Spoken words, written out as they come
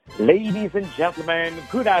Ladies and gentlemen,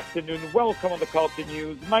 good afternoon. Welcome on the Culture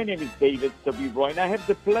News. My name is David Sobibroy, and I have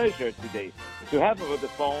the pleasure today to have over the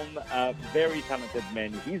phone a very talented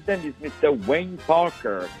man. His name is Mr. Wayne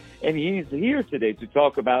Parker, and he's here today to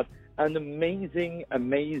talk about an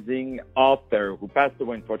amazing author who passed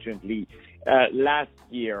away, unfortunately, last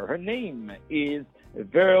year. Her name is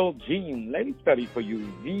Verle Jean. Let me spell it for you.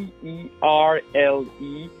 Verle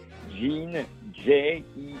Jean,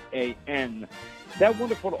 Jean. That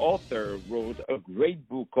wonderful author wrote a great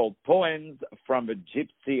book called Poems from a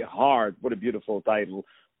Gypsy Heart. What a beautiful title.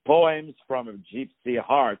 Poems from a Gypsy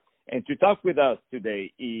Heart. And to talk with us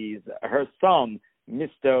today is her son,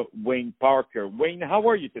 Mr. Wayne Parker. Wayne, how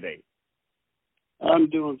are you today? I'm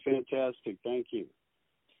doing fantastic. Thank you.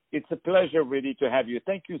 It's a pleasure really to have you.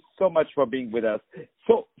 Thank you so much for being with us.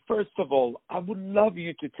 So first of all, I would love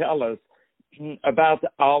you to tell us about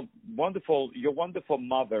your wonderful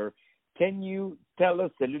mother. Can you tell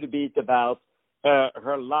us a little bit about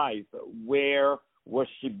her life? Where was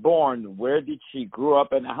she born? Where did she grow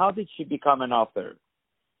up? And how did she become an author?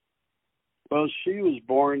 Well, she was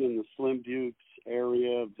born in the Slim Buttes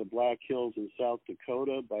area of the Black Hills in South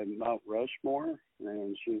Dakota by Mount Rushmore,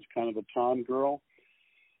 and she was kind of a tomgirl.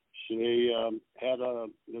 She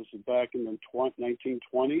this was back in the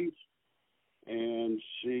 1920s, and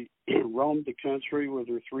she roamed the country with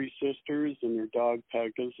her three sisters and her dog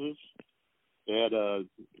Pegasus. They had a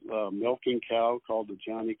milking cow called the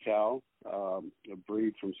Johnny Cow, a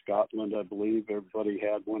breed from Scotland, I believe. Everybody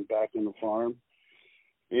had one back on the farm.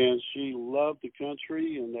 And she loved the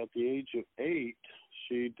country, and at the age of 8,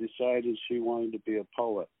 she decided she wanted to be a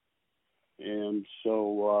poet. And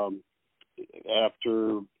so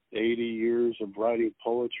after 80 years of writing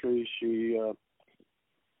poetry, she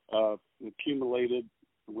accumulated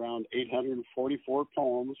around 844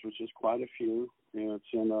 poems, which is quite a few. And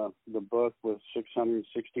it's in the book with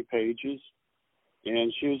 660 pages.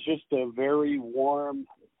 And she was just a very warm,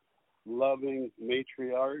 loving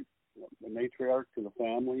matriarch to the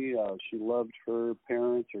family. She loved her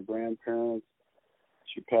parents, her grandparents.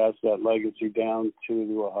 She passed that legacy down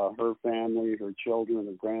to her family, her children,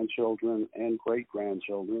 her grandchildren, and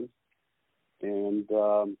great-grandchildren. And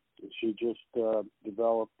she just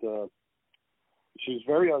developed, she's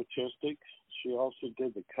very artistic. She also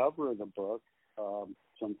did the cover of the book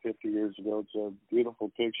some 50 years ago. It's a beautiful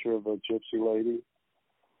picture of a gypsy lady.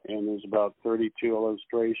 And there's about 32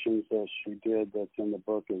 illustrations that she did that's in the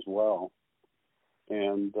book as well.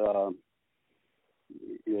 And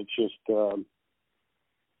it's just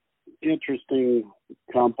interesting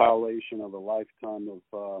compilation of a lifetime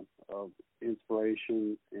of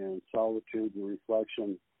inspiration and solitude and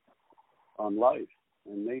reflection on life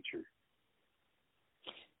and nature.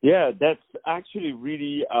 Yeah, that's actually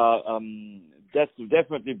really, that's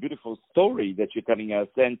definitely a beautiful story that you're telling us.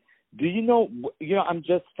 And do you know, I'm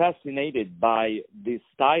just fascinated by this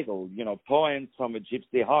title, Poems from a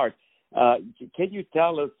Gypsy Heart. Can you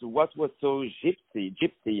tell us what was so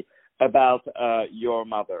gypsy about your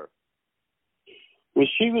mother? Well,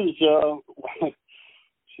 she was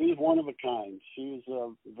one of a kind. She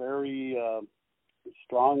was very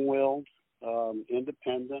strong-willed,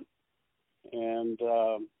 independent, and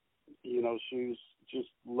she was just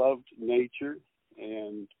loved nature,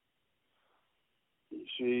 and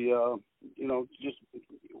she just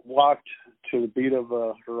walked to the beat of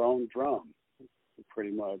her own drum,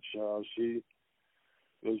 pretty much. She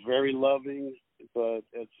was very loving, but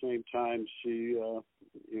at the same time, she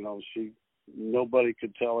nobody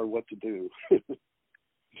could tell her what to do.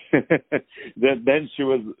 Then she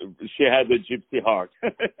had a gypsy heart.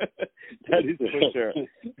 That is for sure.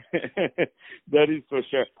 That is for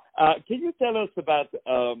sure. Can you tell us about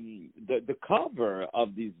the cover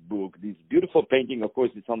of this book, this beautiful painting? Of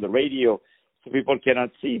course, it's on the radio, so people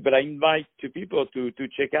cannot see, but I invite people to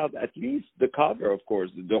check out at least the cover, of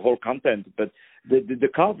course, the whole content, but the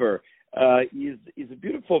cover is a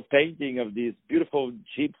beautiful painting of this beautiful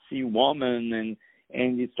gypsy woman,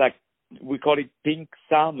 and it's like, we call it pink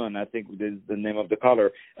salmon, I think is the name of the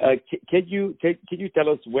color. Can you tell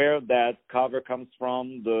us where that cover comes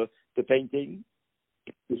from, the painting?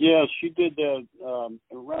 Yeah, she did that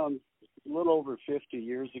around a little over 50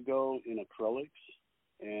 years ago in acrylics.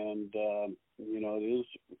 And, it is,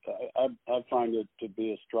 I find it to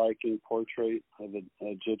be a striking portrait of a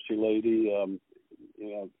gypsy lady.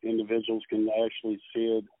 Individuals can actually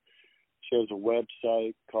see it. She has a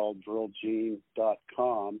website called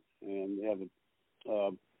VerleJean.com, and they have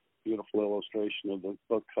a beautiful illustration of the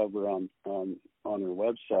book cover on her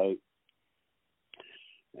website.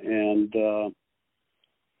 And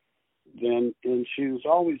she was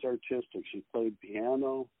always artistic. She played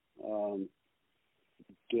piano,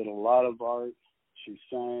 did a lot of art. She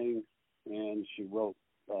sang, and she wrote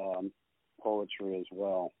poetry as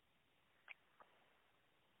well.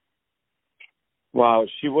 Wow,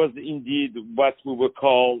 she was indeed what we would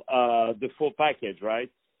call the full package,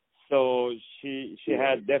 right? So she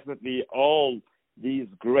had definitely all these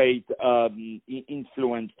great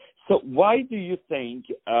influence. So why do you think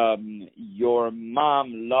your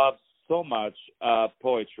mom loves so much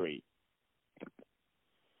poetry?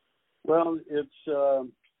 Well, it's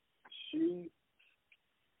she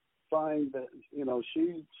find that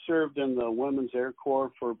she served in the Women's Air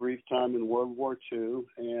Corps for a brief time in World War II,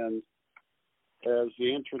 and as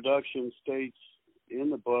the introduction states in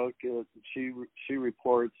the book, she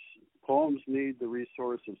reports, poems need the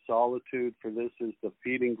resource of solitude, for this is the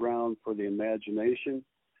feeding ground for the imagination,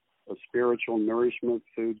 a spiritual nourishment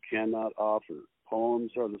food cannot offer.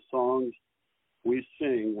 Poems are the songs we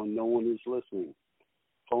sing when no one is listening.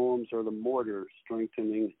 Poems are the mortar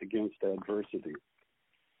strengthening against adversity.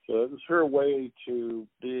 So it was her way to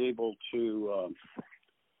be able to,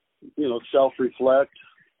 self-reflect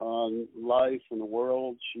on life and the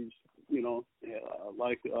world. She's,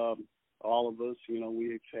 like all of us,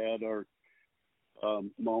 we've had our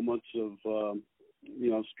moments of,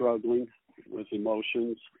 struggling with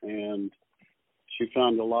emotions, and she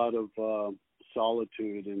found a lot of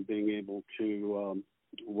solitude in being able to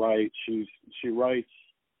write. She writes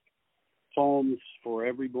poems for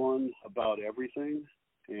everyone about everything,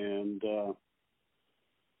 and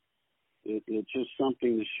it's just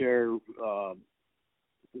something to share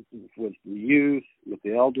with the youth, with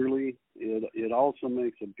the elderly. It also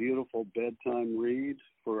makes a beautiful bedtime read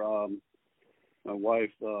for my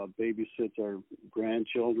wife babysits our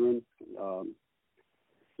grandchildren.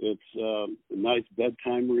 It's a nice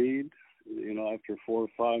bedtime read. After 4 or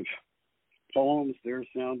 5 poems, they're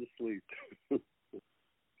sound asleep.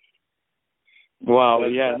 Wow,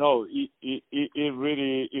 yeah, no, it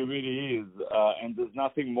really is, and there's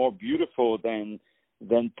nothing more beautiful than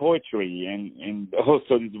poetry, and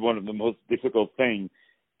also it's one of the most difficult things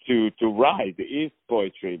to write is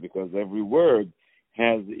poetry, because every word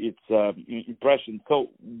has its impression. So,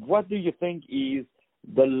 what do you think is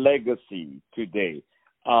the legacy today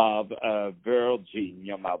of Verle Jean,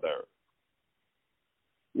 your mother?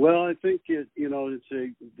 Well, I think this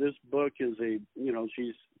book is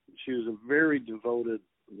she was a very devoted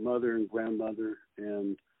mother and grandmother,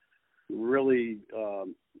 and really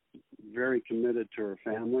very committed to her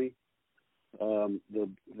family.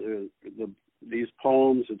 These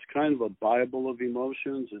poems, it's kind of a Bible of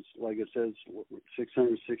emotions. It's, like it says,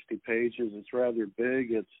 660 pages. It's rather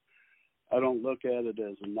big. I don't look at it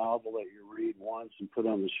as a novel that you read once and put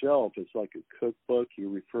on the shelf. It's like a cookbook. You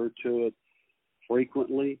refer to it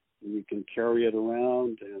frequently, and you can carry it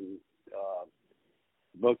around and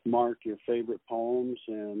bookmark your favorite poems,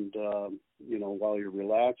 and while you're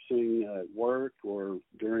relaxing at work or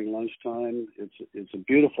during lunchtime, it's a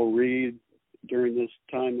beautiful read during this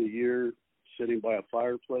time of year, sitting by a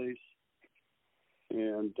fireplace.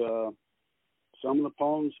 And some of the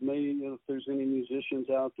poems if there's any musicians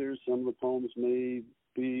out there, some of the poems may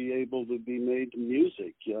be able to be made to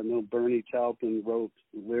music. I know Bernie Taupin wrote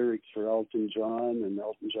lyrics for Elton John, and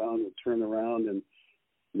Elton John would turn around and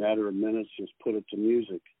in a matter of minutes just put it to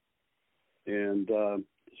music. And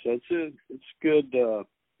so it's good,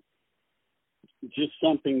 just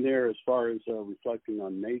something there as far as reflecting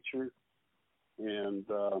on nature and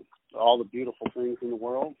all the beautiful things in the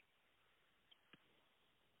world.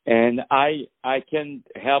 And I can't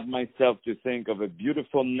help myself to think of a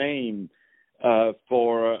beautiful name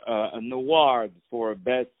for an award for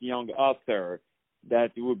Best Young Author.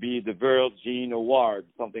 That would be the Verle Jean Award,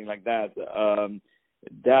 something like that.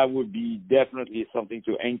 That would be definitely something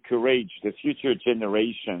to encourage the future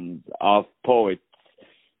generations of poets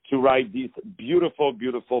to write this beautiful,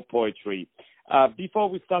 beautiful poetry. Before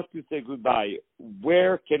we start to say goodbye,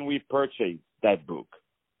 where can we purchase that book?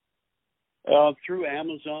 Through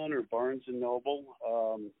Amazon or Barnes & Noble.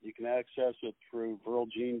 You can access it through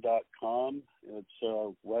verlejean.com. It's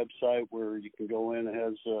a website where you can go in. It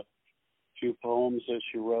has a few poems that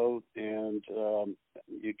she wrote, and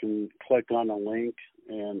you can click on a link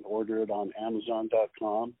and order it on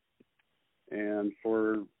Amazon.com. And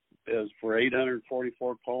for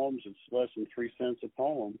 844 poems, it's less than 3 cents a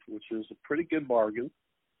poem, which is a pretty good bargain.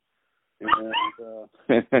 And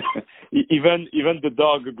even the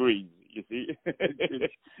dog agrees. You see,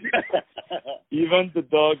 even the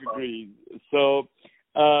dog agrees. So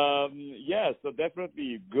Yeah, so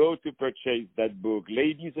definitely go to purchase that book.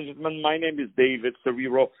 Ladies and gentlemen, my name is David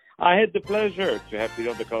Serero. I had the pleasure to have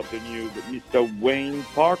here on the Culture News Mr. Wayne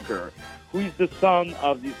Parker, who is the son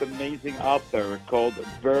of this amazing author called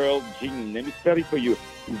Verle Jean. Let me spell it for you.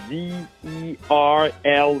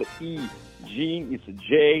 Zerle. Jean is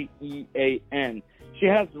Jean. She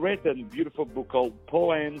has written a beautiful book called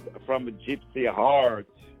Poems from a Gypsy Heart,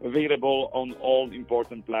 available on all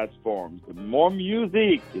important platforms. More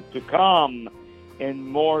music to come and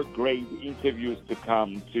more great interviews to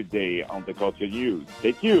come today on the Culture News.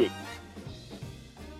 Stay tuned.